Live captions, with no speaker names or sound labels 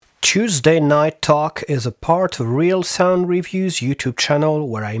Tuesday Night Talk is a part of Real Sound Reviews YouTube channel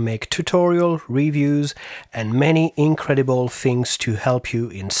where I make tutorial, reviews, and many incredible things to help you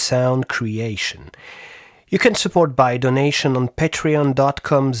in sound creation. You can support by donation on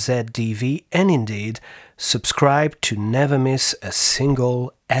patreon.com/zdv and indeed subscribe to never miss a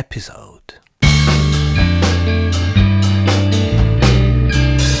single episode.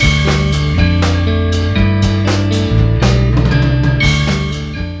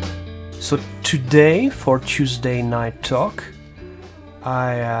 So today, for Tuesday Night Talk,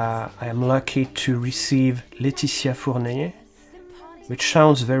 I am lucky to receive Laetitia Fournier, which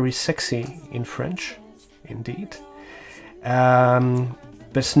sounds very sexy in French, indeed.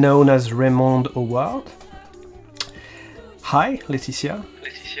 Best known as Raymonde Award. Hi, Laetitia.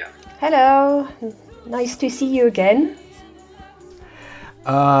 Hello, nice to see you again.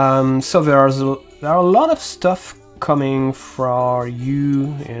 So there are a lot of stuff coming for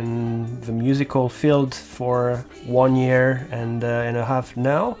you in the musical field for 1 year and a half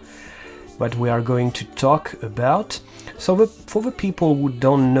now, but we are going to talk about. So for the people who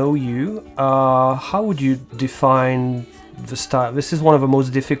don't know you, how would you define the style? This is one of the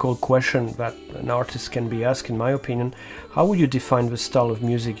most difficult questions that an artist can be asked, in my opinion. How would you define the style of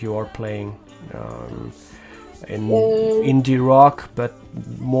music you are playing? In indie rock, but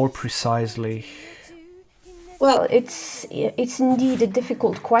more precisely. Well, it's indeed a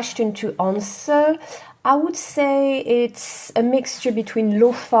difficult question to answer. I would say it's a mixture between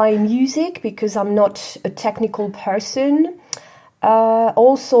lo-fi music, because I'm not a technical person.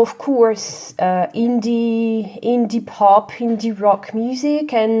 Also, of course, indie pop, indie rock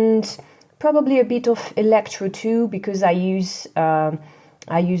music, and probably a bit of electro too, because I use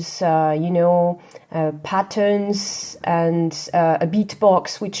patterns and a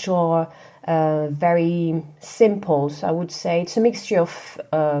beatbox, which are very simple. So I would say it's a mixture of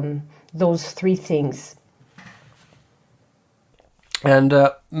those three things. And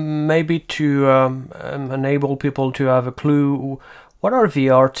maybe to enable people to have a clue, what are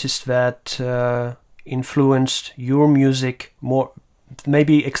the artists that influenced your music more,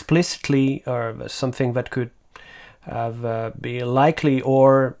 maybe explicitly, or something that could have be likely,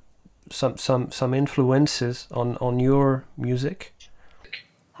 or some influences on your music?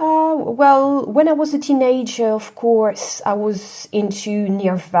 Well, when I was a teenager, of course, I was into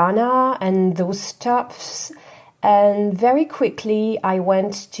Nirvana and those stuffs. And very quickly, I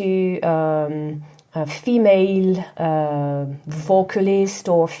went to a female vocalist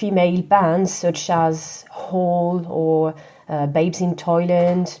or female bands such as Hole or Babes in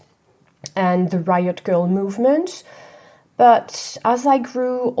Toyland and the Riot Girl movement. But as I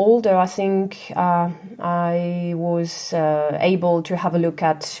grew older, I think I was able to have a look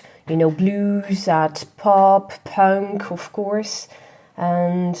at, blues, at pop, punk, of course.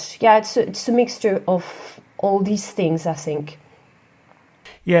 And yeah, it's a mixture of all these things, I think.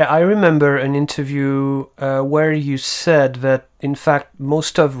 Yeah, I remember an interview where you said that, in fact,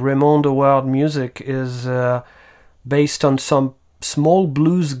 most of Raymonde Award music is based on some small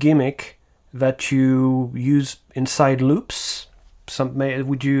blues gimmick that you use inside loops.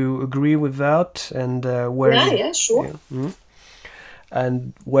 Would you agree with that? And where? Yeah, sure. Yeah,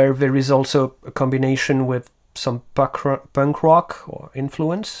 and where there is also a combination with some punk rock or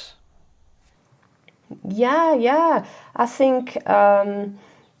influence. Yeah. I think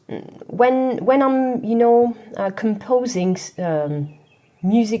when I'm composing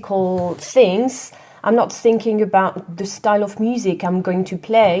musical things, I'm not thinking about the style of music I'm going to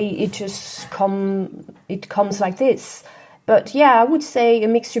play. It just comes like this. But yeah, I would say a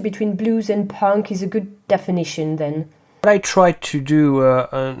mixture between blues and punk is a good definition then. What I try to do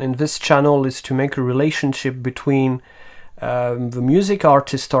in this channel is to make a relationship between the music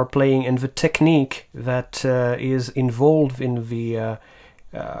artists are playing and the technique that is involved in the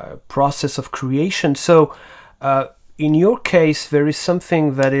process of creation. So in your case, there is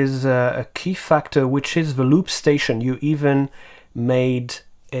something that is a key factor, which is the loop station. You even made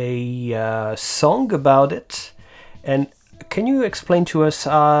a song about it. And can you explain to us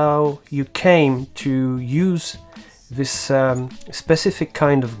how you came to use this specific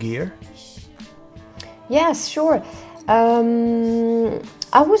kind of gear? Yes, sure.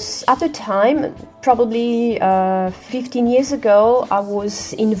 I was, at the time, probably 15 years ago, I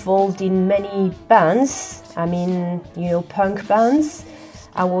was involved in many bands. I mean, punk bands.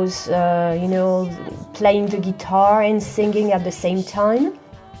 I was, playing the guitar and singing at the same time.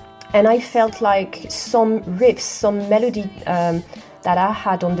 And I felt like some riffs, some melody that I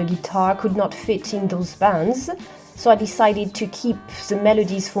had on the guitar could not fit in those bands. So I decided to keep the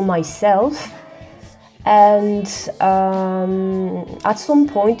melodies for myself. And at some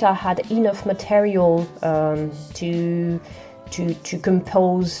point I had enough material to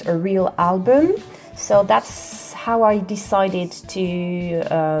compose a real album. So that's how I decided to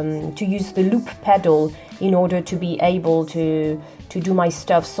use the loop pedal in order to be able to do my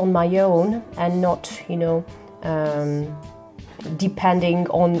stuffs on my own and not, depending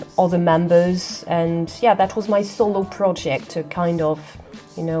on other members. And yeah, that was my solo project, a kind of,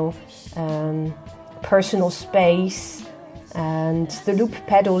 personal space. And the loop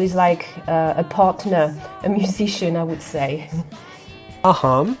pedal is like a partner, a musician, I would say.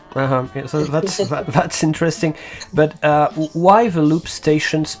 Yeah, so that's interesting. But why the loop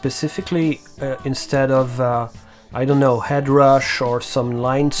station specifically instead of I don't know, Head Rush or some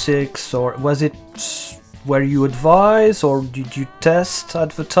Line 6, or was it were you advised or did you test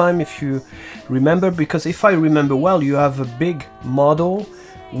at the time, if you remember? Because if I remember well, you have a big model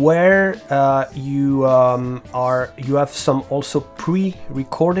where you have some also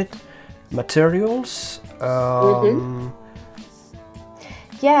pre-recorded materials.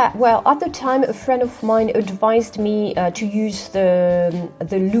 Yeah, well, at the time, a friend of mine advised me to use the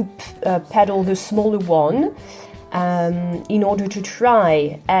loop pedal, the smaller one, in order to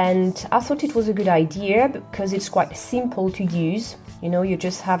try. And I thought it was a good idea because it's quite simple to use. You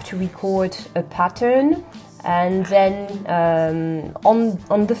just have to record a pattern, and then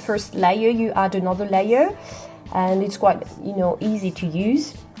on the first layer you add another layer, and it's quite easy to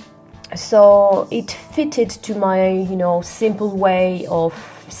use. So it fitted to my simple way of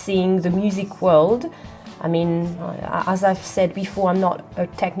seeing the music world. I mean, as I've said before, I'm not a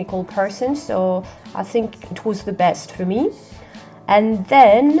technical person, so I think it was the best for me. And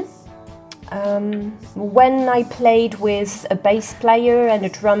then when I played with a bass player and a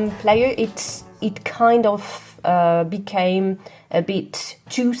drum player, it kind of became a bit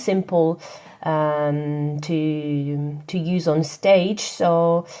too simple to use on stage.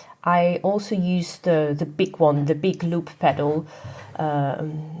 So I also used the big one, the big loop pedal,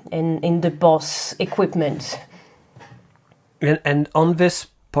 in the Boss equipment. And on this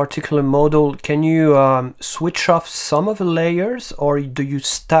particular model, can you switch off some of the layers, or do you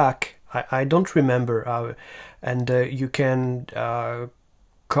stack? I don't remember. And you can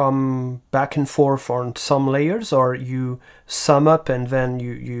come back and forth on some layers, or you sum up and then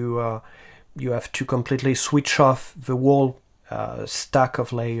you have to completely switch off the whole stack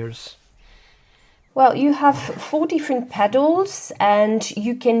of layers. Well, you have 4 different pedals, and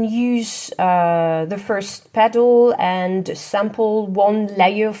you can use the first pedal and sample one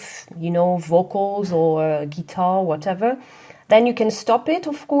layer of, vocals or guitar, whatever. Then you can stop it,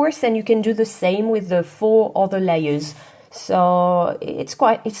 of course, and you can do the same with the 4 other layers. So it's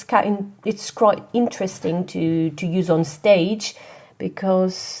quite interesting to use on stage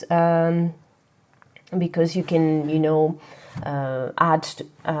because you can add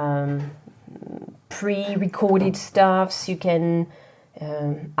pre-recorded stuffs. You can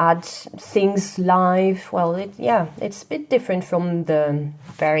add things live. Well, it's a bit different from the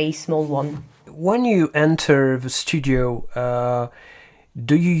very small one. When you enter the studio,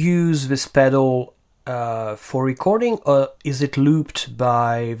 do you use this pedal for recording, or is it looped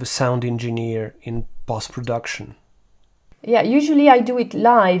by the sound engineer in post-production? Yeah, usually I do it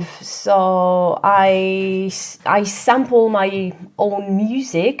live, so I sample my own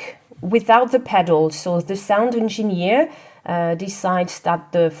music without the pedal. So the sound engineer decides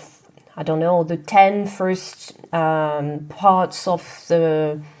that the 10 first parts of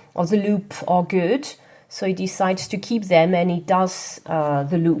the loop are good. So he decides to keep them, and he does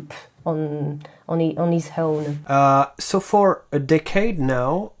the loop on his own. So for a decade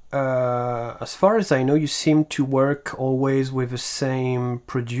now, as far as I know, you seem to work always with the same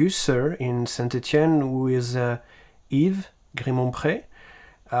producer in Saint-Étienne, who is Yves Grémont-Pré.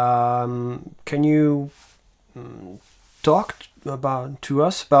 Can you talk to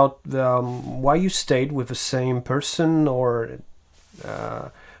us about why you stayed with the same person, or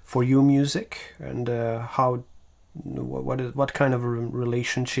for your music, and what kind of a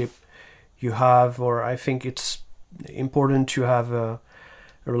relationship you have? Or I think it's important to have a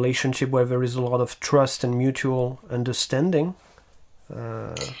relationship where there is a lot of trust and mutual understanding.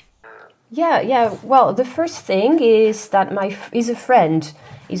 Yeah. Well, the first thing is that he's a friend.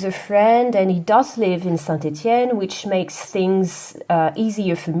 He's a friend, and he does live in Saint-Étienne, which makes things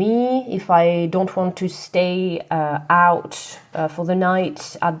easier for me. If I don't want to stay out for the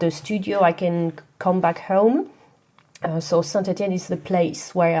night at the studio, I can come back home. So Saint-Étienne is the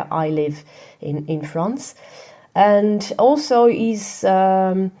place where I live in France. And also he's,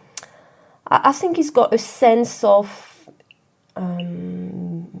 I think he's got a sense of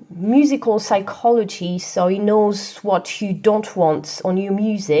musical psychology, so he knows what you don't want on your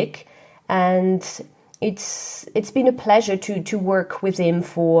music, and it's been a pleasure to work with him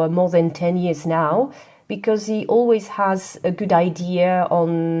for more than 10 years now, because he always has a good idea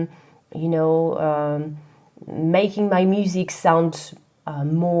on, making my music sound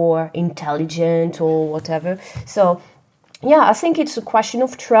more intelligent or whatever. So yeah, I think it's a question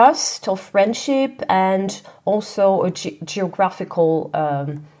of trust, of friendship, and also a geographical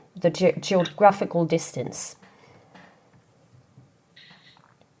distance.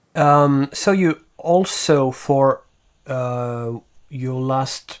 So you also, for your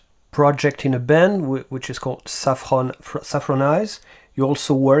last project in a band, which is called Saffron, you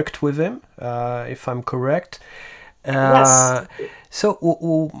also worked with him, if I'm correct. Yes. So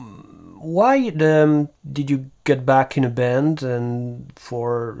why did you get back in a band, and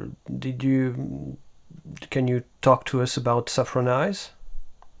can you talk to us about Saffron?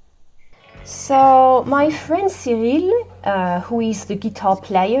 So my friend Cyril, who is the guitar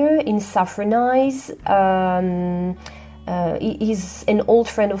player in Saffron, he's an old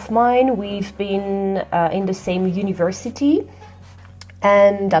friend of mine. We've been in the same university,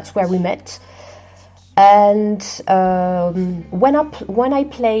 and that's where we met. And when I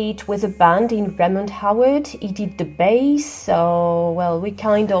played with a band in Raymonde, he did the bass. So, well, we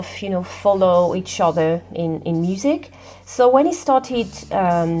kind of, follow each other in music. So when he started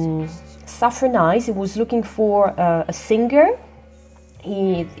Saffron, he was looking for a singer.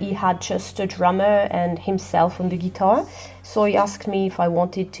 He had just a drummer and himself on the guitar. So he asked me if I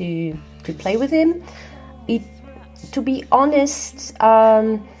wanted to play with him. To be honest,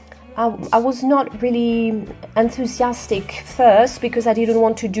 I was not really enthusiastic first, because I didn't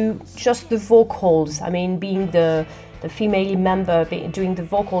want to do just the vocals. I mean, being the female member doing the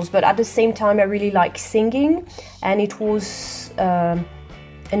vocals, but at the same time I really like singing, and it was an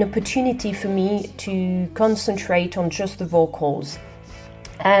opportunity for me to concentrate on just the vocals.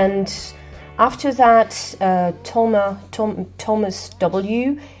 And after that, Thomas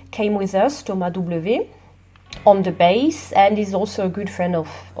W came with us, Thomas W, on the bass, and is also a good friend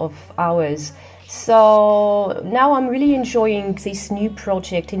of ours. So now I'm really enjoying this new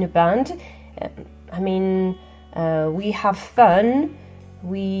project in a band. We have fun,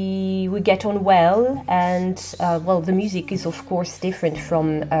 we get on well, and the music is of course different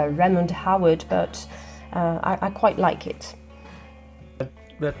from Raymonde, but I quite like it.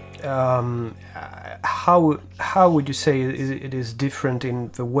 But how would you say it is different in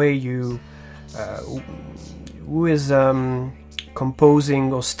the way you who is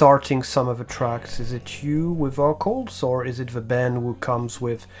composing or starting some of the tracks? Is it you with vocals, or is it the band who comes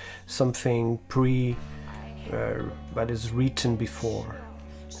with something that is written before?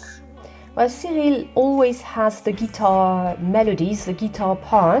 Well, Cyril always has the guitar melodies, the guitar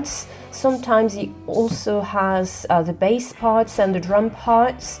parts. Sometimes he also has the bass parts and the drum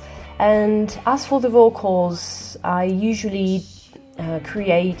parts. And as for the vocals, I usually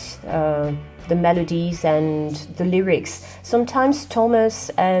create the melodies and the lyrics. Sometimes Thomas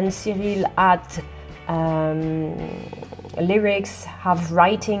and Cyril add lyrics, have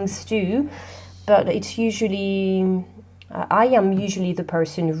writings too, but it's usually I am usually the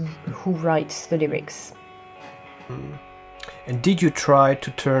person who writes the lyrics. And did you try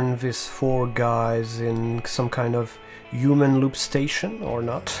to turn these four guys in some kind of human loop station or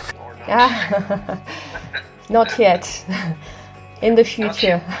not? Not yet. In the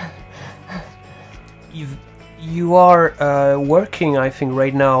future. You are working, I think,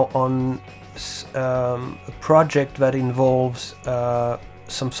 right now on a project that involves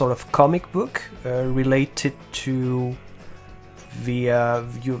some sort of comic book related to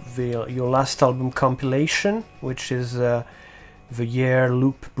your last album compilation, which is The Year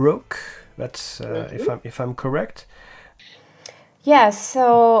Loop Broke. That's if I'm correct. Yeah.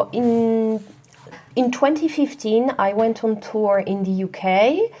 So in 2015, I went on tour in the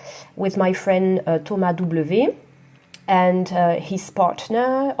UK with my friend Thomas W and his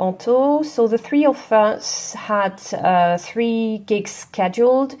partner Anto. So the three of us had 3 gigs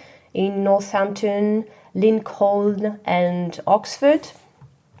scheduled in Northampton, Lincoln, and Oxford.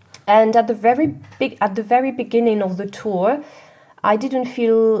 And at the very beginning of the tour, I didn't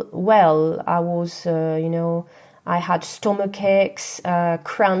feel well. I was, I had stomach aches,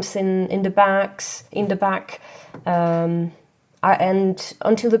 cramps in the back, and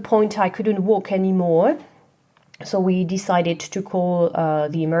until the point I couldn't walk anymore. So we decided to call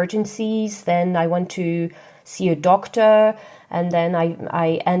the emergencies. Then I went to see a doctor, and then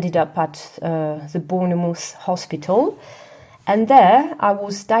I ended up at the Bournemouth hospital. And there I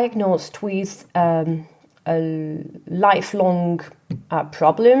was diagnosed with a lifelong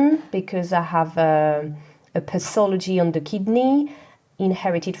problem because I have a pathology on the kidney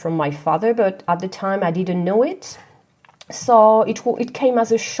inherited from my father, but at the time I didn't know it. So it came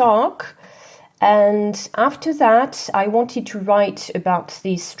as a shock. And after that, I wanted to write about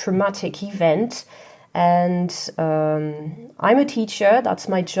this traumatic event. And I'm a teacher, that's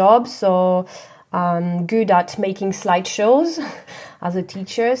my job. So I'm good at making slideshows as a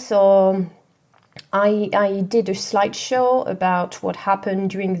teacher. So I did a slideshow about what happened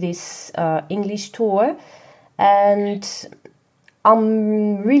during this English tour. And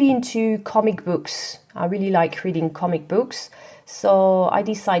I'm really into comic books. I really like reading comic books. So I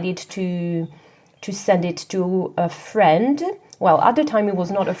decided to send it to a friend. Well, at the time it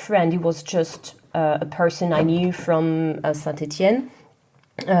was not a friend, it was just a person I knew from Saint-Étienne,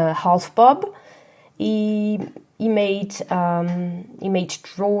 Half Bob. He made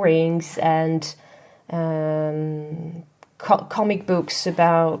drawings and comic books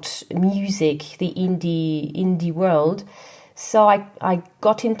about music, the indie world. So I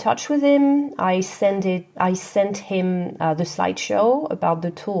got in touch with him. I sent him the slideshow about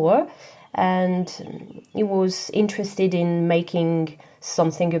the tour, and he was interested in making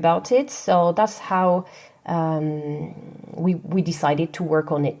something about it. So that's how we decided to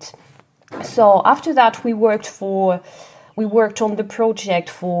work on it. So after that, we worked on the project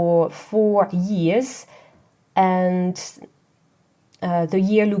for 4 years, and the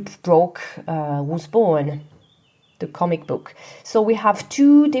year loop broke was born. The comic book. So we have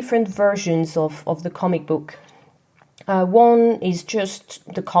 2 different versions of the comic book. One is just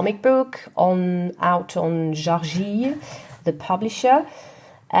the comic book out on Jargille, the publisher,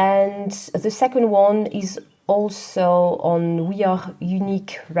 and the second one is also on We Are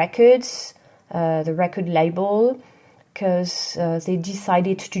Unique Records, the record label, because they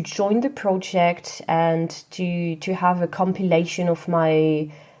decided to join the project and to have a compilation of my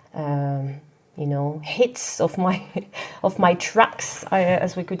hits of my tracks,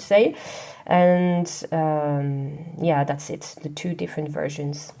 as we could say, and that's it. The 2 different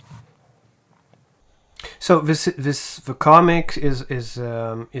versions. So the comic is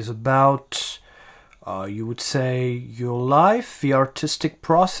about you would say your life, the artistic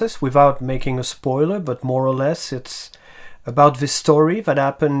process, without making a spoiler, but more or less it's about this story that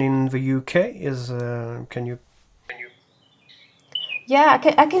happened in the UK. Can you? Yeah,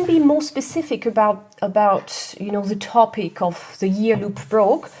 I can be more specific about the topic of the year loop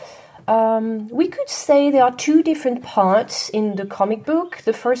broke. We could say there are 2 different parts in the comic book.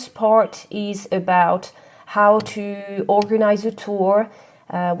 The first part is about how to organize a tour,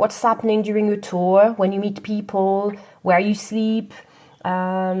 what's happening during a tour, when you meet people, where you sleep,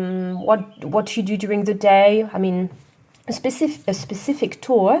 what you do during the day. I mean, a specific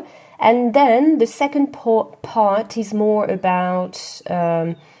tour. And then the second part is more about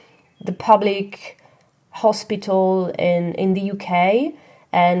the public hospital in the UK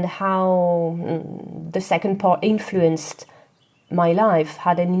and how the second part influenced my life,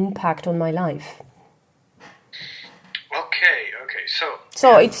 had an impact on my life. Okay.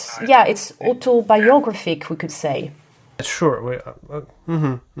 So it's autobiographic, we could say. Sure.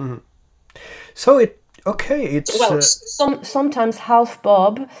 So it's sometimes Half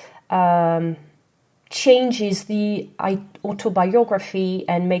Bob changes the autobiography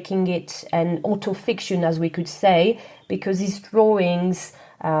and making it an autofiction, as we could say, because his drawings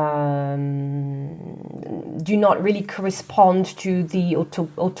do not really correspond to the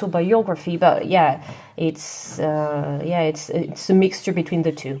autobiography. But it's a mixture between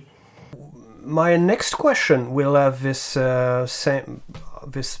the 2. My next question will have this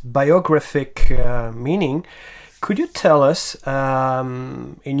biographic meaning. Could you tell us,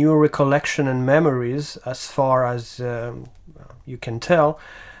 in your recollection and memories, as far as you can tell,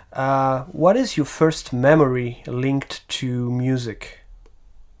 what is your first memory linked to music?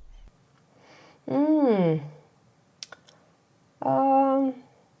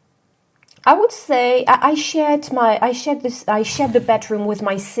 I would say I shared the bedroom with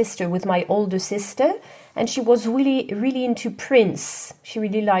my sister, with my older sister, and she was really into Prince. She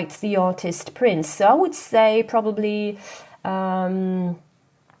really liked the artist Prince. So I would say probably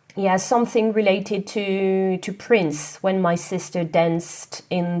something related to Prince when my sister danced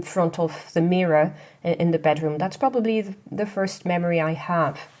in front of the mirror in the bedroom. That's probably the first memory I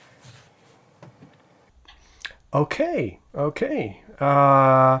have. Okay.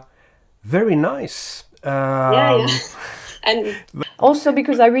 Very nice. And also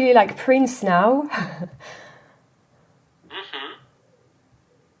because I really like Prince now.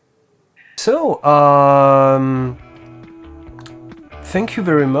 So, thank you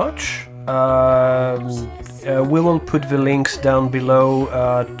very much. We will put the links down below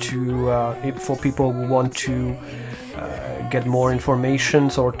for people who want to get more information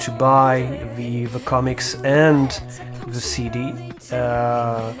or to buy the comics and the CD.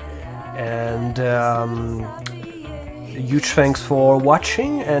 Huge thanks for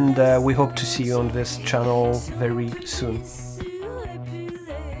watching, and we hope to see you on this channel very soon.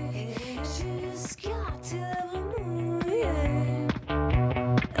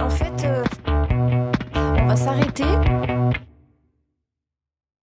 En fait, on va s'arrêter.